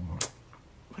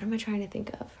am I trying to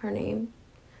think of? Her name.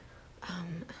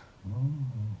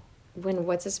 When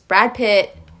Brad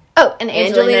Pitt. Oh, and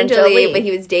Angelina Jolie. But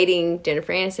he was dating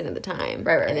Jennifer Aniston at the time.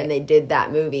 Right. And then they did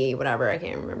that movie, whatever. I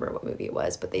can't remember what movie it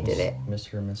was, but they did it.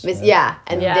 Mr. and Miss Miss, Smith. yeah.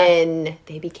 And Yeah. then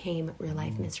they became real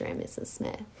life Mr. and Mrs.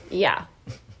 Smith. Yeah,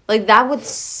 Like, that would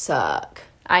suck.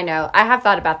 I know. I have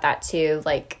thought about that too.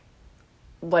 Like,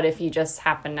 what if you just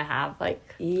happen to have like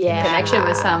Yeah. connection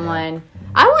with someone?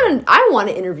 I want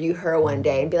to interview her one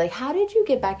day and be like, how did you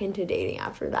get back into dating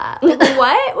after that? Like,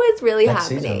 what was really Next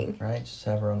happening? season, right? Just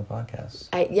have her on the podcast.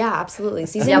 Yeah, absolutely.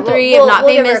 Season Yeah, 3 we'll- of Not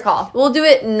we'll give her Famous. a call. We'll do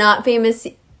it Not Famous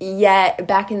Yet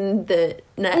back in the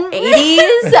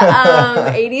 80s.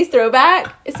 80s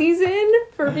throwback season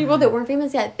for people that weren't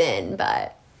famous yet then.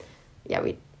 But yeah,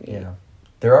 Yeah.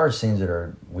 there are scenes that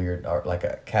are weird.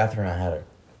 Like Catherine and I had a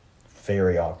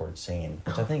very awkward scene,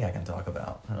 which I think I can talk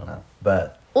about. I don't know,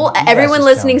 but. Well, everyone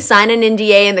listening, sign an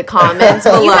NDA in the comments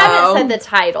below. You haven't said the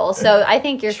title, so I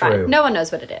think you're True. fine. No one knows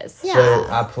what it is. Yeah. So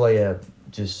I play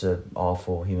just an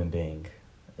awful human being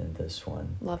in this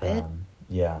one. Love it.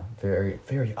 Yeah, very,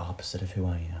 very opposite of who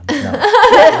I am.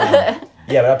 No.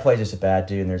 Yeah, but I play just a bad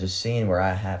dude, and there's a scene where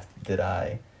I'm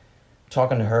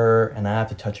talking to her, and I have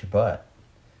to touch her butt.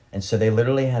 And so they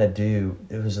literally had to do,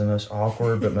 it was the most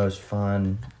awkward but most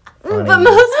funny, But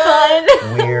most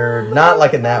fun. weird, not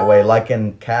like in that way, like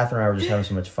in Catherine and I were just having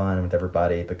so much fun with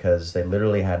everybody because they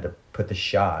literally had to put the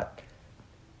shot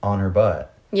on her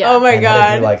butt. Yeah. Oh my And had to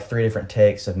God. do like 3 different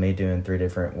takes of me doing 3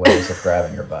 different ways of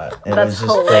grabbing her butt. And That's it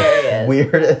was just hilarious. the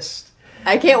weirdest.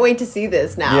 I can't wait to see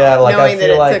this now. Yeah, like knowing I that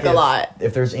feel it like took a lot.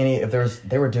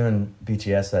 they were doing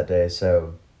BTS that day,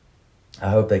 so I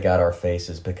hope they got our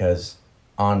faces because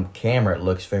on camera it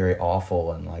looks very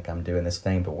awful and like I'm doing this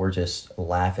thing, but we're just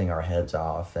laughing our heads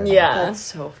off and Yeah. That's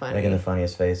so funny. making the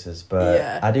funniest faces. But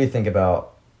Yeah. I do think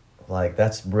about like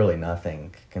that's really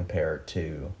nothing compared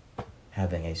to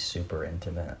having a super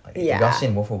intimate. Like, Yeah. have y'all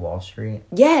seen Wolf of Wall Street?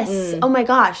 Yes. Oh my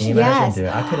gosh. Can you imagine Yes. doing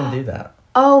it? I couldn't do that.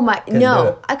 Oh my do no!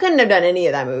 it. I couldn't have done any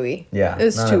of that movie. Yeah, it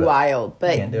was none too of it. wild.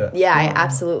 But Can't do it. yeah, I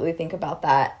absolutely think about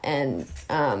that, and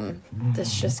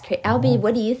that's just crazy. Albie,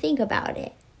 what do you think about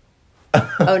it?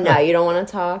 Oh no, you don't want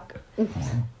to talk.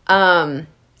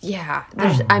 Yeah,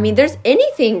 there's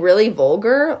anything really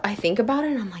vulgar. I think about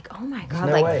it, and I'm like, oh my god,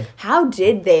 no like way. how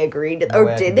did they agree to, No or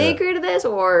way I did can they do it. agree to this,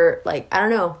 or like I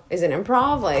don't know, is it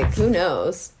improv? Like who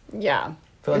knows? Yeah.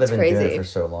 I feel like It's they've been doing crazy. it for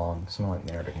so long. Someone like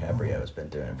Leonardo DiCaprio has been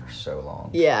doing it for so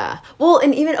long. Yeah. Well,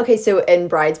 and even so in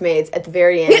Bridesmaids at the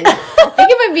very end, I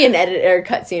think it might be an edit or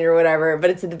cut scene or whatever,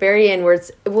 but it's at the very end where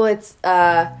it's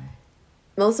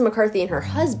Melissa McCarthy and her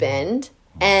husband,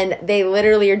 and they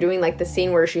literally are doing like the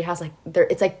scene where she has like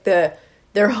it's like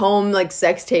their home like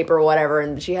sex tape or whatever,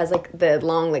 and she has like the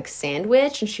long like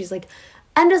sandwich, and she's like,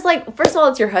 I'm just like, first of all,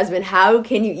 it's your husband. How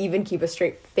can you even keep a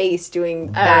straight face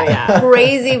doing that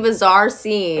crazy, bizarre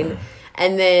scene?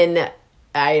 And then,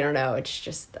 I don't know, it's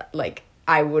just, like,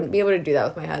 I wouldn't be able to do that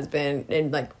with my husband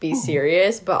and, like, be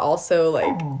serious. But also,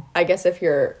 like, I guess if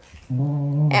you're...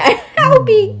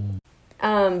 Albie!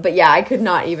 But yeah, I could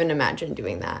not even imagine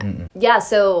doing that. Yeah,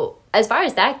 so as far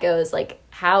as that goes, like,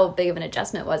 how big of an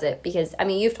adjustment was it? Because, I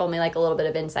mean, you've told me, like, a little bit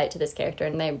of insight to this character,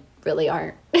 and they really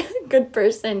aren't a good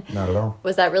person. Not at all.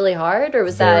 Was that really hard, or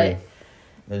was It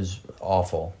was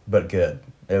awful, but good.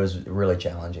 It was really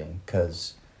challenging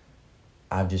because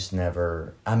I've just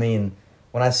never... I mean,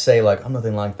 when I say, like, I'm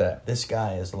nothing like that, this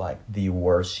guy is, like, the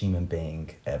worst human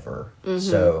being ever. Mm-hmm.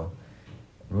 So...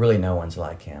 really no one's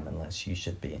like him unless you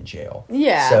should be in jail.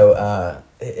 Yeah. So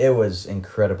it was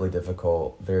incredibly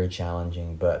difficult, very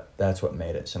challenging, but that's what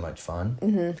made it so much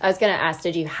fun. I was going to ask,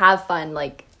 did you have fun,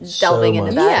 like, delving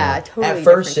into much that? Yeah, fun. totally At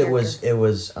first different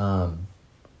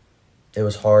it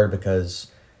was hard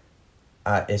because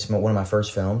it's one of my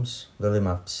first films, literally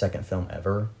my second film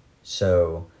ever.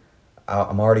 So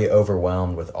I'm already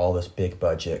overwhelmed with all this big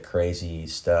budget, crazy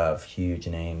stuff, huge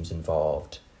names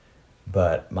involved.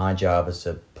 But my job is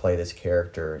to play this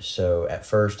character. So at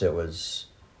first it was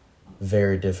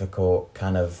very difficult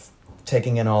kind of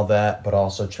taking in all that, but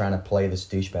also trying to play this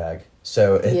douchebag.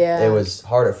 So it was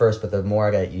hard at first, but the more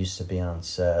I got used to being on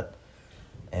set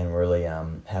and really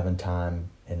having time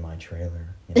in my trailer.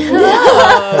 You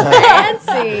know?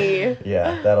 Fancy!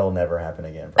 Yeah, that'll never happen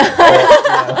again.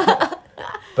 Probably.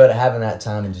 But having that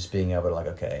time and just being able to like,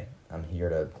 okay, I'm here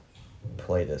to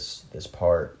play this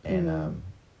part and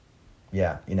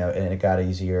yeah, you know, and it got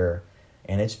easier,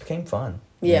 and it just became fun.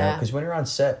 Yeah. Because when you're on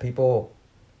set, people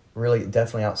really,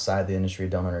 definitely outside the industry,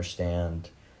 don't understand,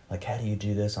 like, how do you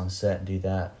do this on set and do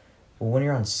that? Well, when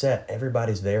you're on set,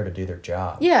 everybody's there to do their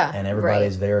job. Yeah, And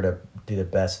everybody's there to do the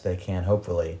best they can,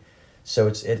 hopefully. So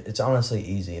it's honestly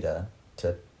easy to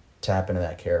tap into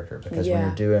that character, because when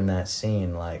you're doing that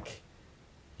scene, like,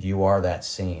 you are that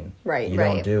scene. Right, You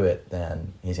right. don't do it,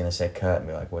 then he's going to say cut and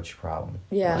be like, what's your problem?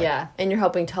 Yeah. Yeah. And you're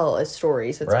helping tell a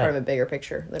story, so it's Right. part of a bigger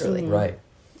picture, literally. Right.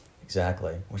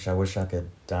 Exactly. I wish I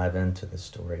could dive into this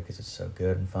story because it's so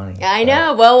good and funny. I But-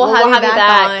 know. Well, we'll have you you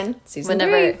back on season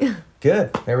whenever. 3.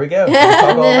 Good. There we go. We'll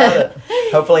talk all about it.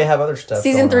 Hopefully I have other stuff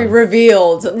Season going 3 on.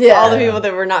 revealed. Yeah. All the people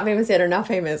that were not famous yet are now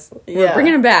famous. We're Yeah.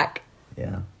 bringing them back.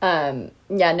 Yeah.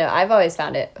 Yeah, no, I've always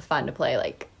found it fun to play,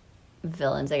 like,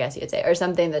 villains, I guess you could say, or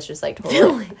something that's just, like,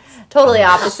 totally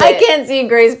opposite. I can't see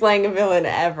Grace playing a villain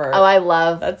ever. Oh, I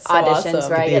love That's so auditions awesome.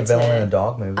 where I Could be get a villain in a to...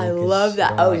 dog movie. I 'cause love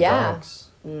that. I don't Oh, like yeah. dogs.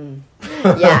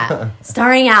 Yeah.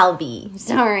 Starring Albie.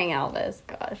 Starring Elvis,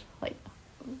 gosh. Like,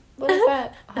 What is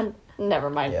that? Never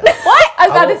mind. Yeah. What? I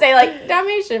was about to say, like,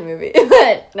 Dalmatian movie.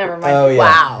 But never mind. Oh, yeah.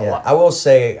 Wow. Yeah. I will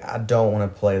say, I don't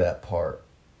want to play that part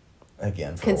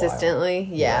again for Consistently, a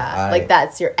while. yeah. Like,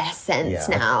 that's your essence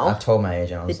now. I told my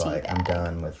agent, I was The like, I'm teabag.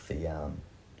 done with the,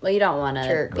 Well, you don't want to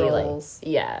Jerk be roles.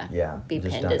 like, yeah. yeah. Be I'm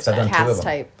just pinned done. as 'Cause I've done that. two of Cast them.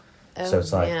 type. Oh, So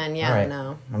it's like, man, yeah, all right,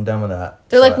 no. I'm done with that.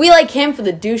 They're So like, we like him for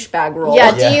the douchebag role.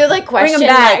 Yeah, Yeah. do you, like, Bring 'em question,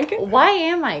 back. like, why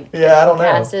am I Yeah, I don't know.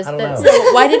 cast as I don't this? know.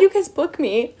 So why did you guys book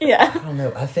me? Yeah. I don't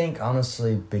know. I think,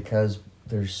 honestly, because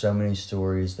there's so many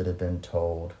stories that have been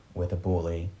told with a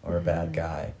bully or a bad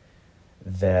guy,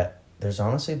 that there's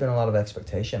honestly been a lot of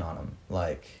expectation on him.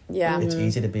 Like, Yeah. it's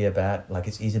easy to be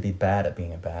it's easy to be bad at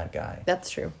being a bad guy. That's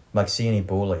true. Like, see any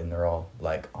bully and they're all,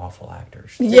 like, awful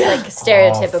actors. Just, Yeah. like,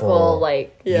 stereotypical, Awful.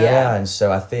 like, Yeah, and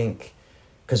so I think,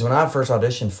 because when I first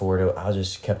auditioned for it, I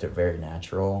just kept it very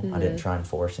natural. I didn't try and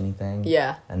force anything.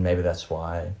 Yeah. And maybe that's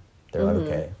why they're like,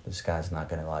 okay, this guy's not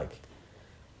going to, like,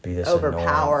 be this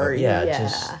Overpower, annoying. yeah.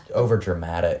 Just over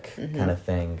dramatic kind of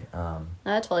thing.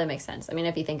 that totally makes sense. I mean,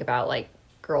 if you think about, like,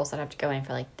 girls that have to go in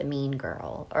for, like, the mean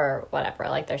girl or whatever,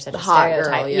 like, there's such a hot girl,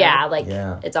 stereotype. yeah. Like,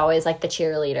 Yeah. it's always, like, the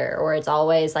cheerleader or it's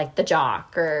always, like, the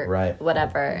jock or Right.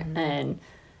 whatever. And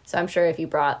so I'm sure if you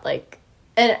brought, like,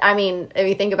 and I mean, if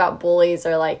you think about bullies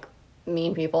or, like,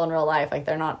 mean people in real life, like,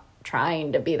 they're not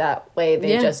trying to be that way.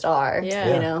 They Yeah. just are,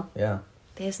 Yeah. you know? Yeah.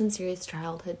 They have some serious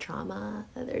childhood trauma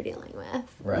that they're dealing with.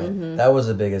 Right. That was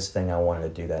the biggest thing I wanted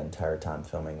to do that entire time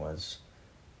filming was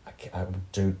I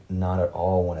do not at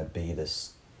all want to be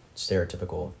this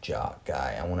stereotypical jock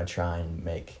guy. I want to try and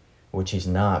make, which he's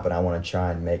not, but I want to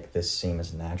try and make this seem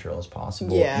as natural as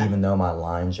possible. Yeah. Even though my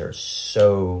lines are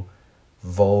so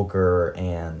vulgar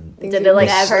and Did it, like,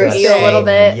 hurt you a disgusting. little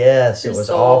bit? Yes, it Your was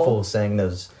soul? awful saying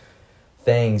those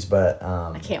things, but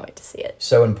I can't wait to see it.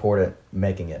 so important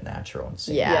making it natural and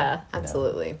seem, Yeah, Yeah. you know,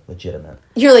 absolutely. legitimate.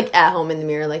 You're like at home in the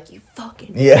mirror, like, you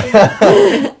fucking.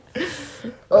 Yeah.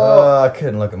 I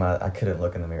couldn't look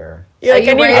in the mirror. You're like, Are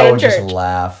you I need worried- to I go would to just church.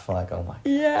 laugh like, oh my.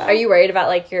 Yeah. Are you worried about,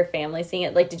 like, your family seeing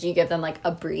it? Like, did you give them, like,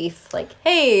 a brief? Like,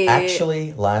 hey.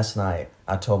 Actually, last night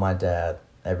I told my dad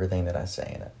everything that I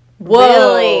say in it. Whoa.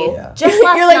 Really? Yeah. Just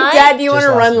last You're like, night? Dad, do you want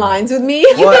Just to last run night. lines with me?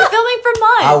 You've been What? filming for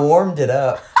months. I warmed it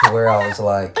up to where I was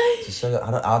like,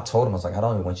 I told him, I was like, I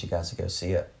don't even want you guys to go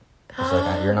see it. I was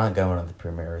like, you're not going to the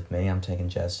premiere with me. I'm taking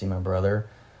Jesse, my brother.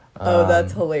 Oh,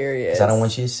 that's hilarious. Because I don't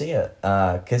want you to see it.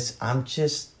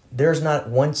 Because there's not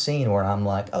one scene where I'm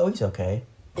like, oh, he's okay.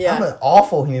 Yeah. I'm an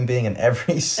awful human being in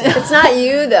every scene. It's not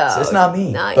you, though. So it's not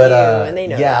me. Not but, you, and they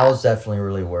know yeah, that. I was definitely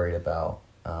really worried about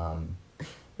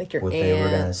like your what aunts, they were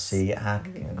going to see.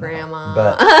 grandma.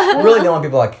 But really the only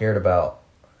people I cared about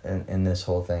in this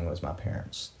whole thing was my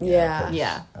parents. you know, Yeah. 'cause,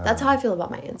 Yeah. That's how I feel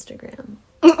about my Instagram.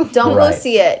 Don't go Right.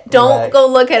 see it. Don't Right. go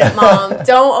look at it, Mom.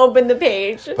 Don't open the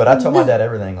page. But I told my dad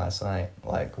everything last night,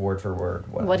 like word for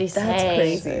word. What'd he That's say?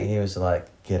 crazy. He was like,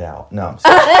 get out. No, I'm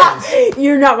sorry.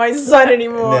 You're not my son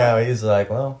anymore. No, he's like,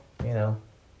 well, you know,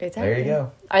 It's there you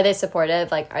go. Are they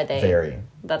supportive? Like, are they? Very.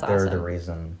 That's They're awesome. the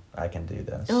reason I can do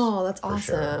this. Oh, that's for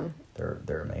sure. awesome.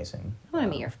 They're amazing. I want to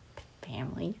meet your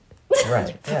family.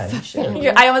 Right. Yeah, you should.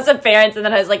 I almost said parents, and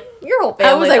then I was like, your whole I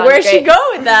family. was like, where'd she go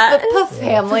with that? The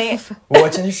family. Well,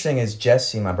 what's interesting is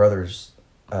Jesse, my brother's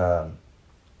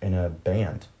in a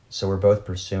band, so we're both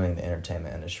pursuing the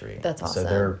entertainment industry. That's awesome.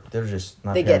 So they're just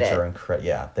my They get parents it. are incredible.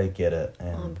 Yeah, they get it,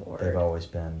 and On board. they've always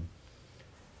been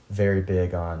very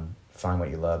big on find what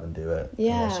you love and do it. and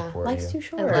Yeah, they'll support life's you. too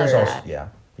short. I But love there's that. also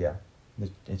yeah,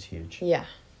 it's huge. Yeah.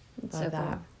 So Love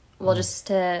that. cool. Well, just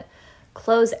to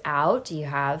close out, do you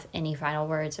have any final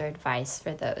words or advice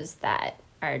for those that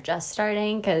are just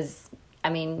starting? Because, I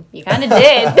mean, you kind of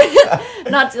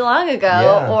did not too long ago.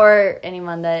 Yeah. Or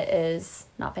anyone that is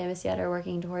not famous yet or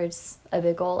working towards a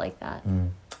big goal like that.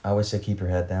 I always say keep your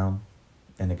head down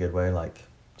in a good way. Like,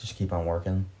 just keep on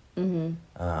working.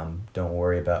 Don't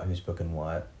worry about who's booking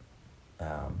what.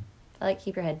 I like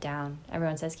keep your head down.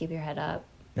 Everyone says keep your head up.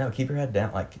 No, keep your head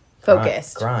down. Like,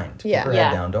 Focused. Grind. Yeah. Keep your Yeah.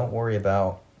 head down. Don't worry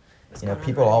about, going on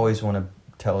people right? always want to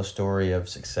tell a story of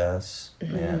success.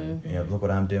 And, look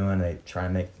what I'm doing. They try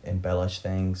and embellish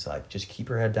things. Like, just keep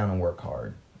your head down and work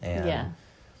hard. And Yeah.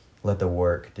 let the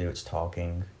work do its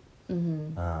talking.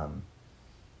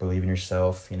 Believe in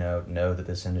yourself. Know that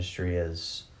this industry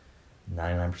is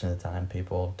 99% of the time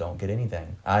people don't get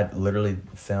anything. I literally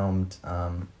filmed,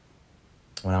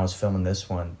 when I was filming this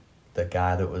one, the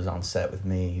guy that was on set with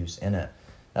me, who's in it,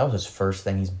 that was his first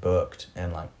thing he's booked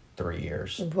in like 3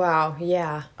 years. Wow.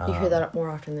 Yeah. You hear that more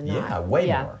often than not. Yeah, way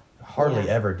Yeah. more. Hardly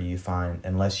Yeah. ever do you find,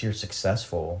 unless you're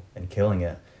successful and killing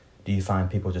it, do you find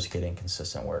people just getting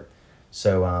consistent work.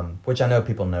 So, which I know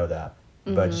people know that,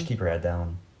 but just keep your head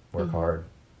down Work hard.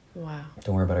 Wow.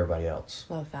 Don't worry about everybody else.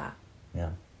 Love that. Yeah.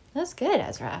 That's good,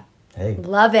 Ezra. Hey.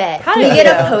 Love it. How Can do we you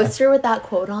get a do? poster with that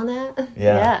quote on it?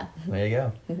 Yeah. There you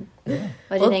go.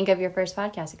 What do you think of your first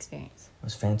podcast experience? It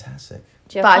was fantastic.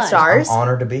 Did you have 5 fun? stars. I'm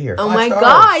honored to be here. Oh 5 my stars.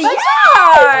 God.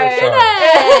 Five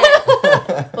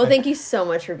stars. Well, thank you so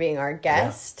much for being our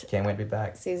guest. Can't wait to be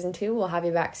back. Season 2. We'll have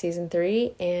you back season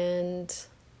 3. And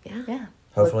yeah.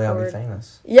 Hopefully I'll be forward-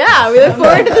 famous. Yeah, we look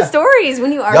forward to the stories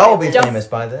when you are. Y'all will be famous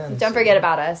by then. Don't forget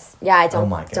about us. Yeah, don't. Oh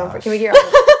my Don't. gosh. Can we get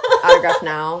your autograph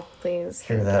now, please?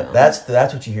 Hear that? That's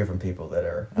what you hear from people that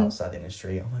are outside the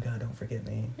industry. Oh my God, don't forget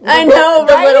me. I know,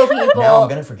 for little people. Now I'm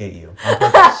gonna forget you. On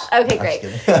purpose. Okay, I'm just great.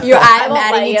 kidding. You're I I'm won't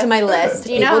adding let you you. to my list.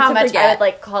 Do you know People how to much I forget. would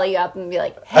like call you up and be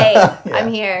like, "Hey,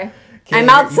 I'm here." Kid, I'm you've been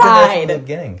there outside. from the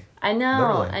beginning. I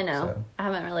know, Literally, I know. so. I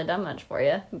haven't really done much for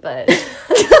you, but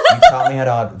You taught me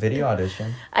how to video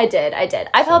audition. I did.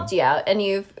 I've helped you out, and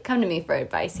you've come to me for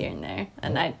advice here and there,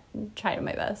 and I tried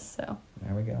my best. So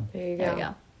There we go. There you there we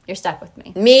go. You're stuck with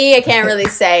me. Me, I can't really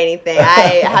say anything.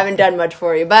 I haven't done much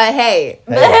for you, but hey,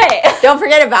 But hey, don't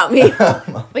forget about me.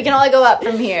 we can only go up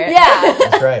from here. Yeah,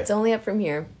 That's right. it's only up from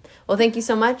here. Well, thank you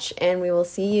so much, and we will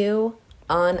see you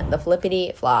on the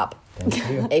Flippity Flop, Thank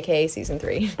you. aka season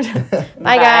 3.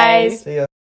 Bye, guys. See ya.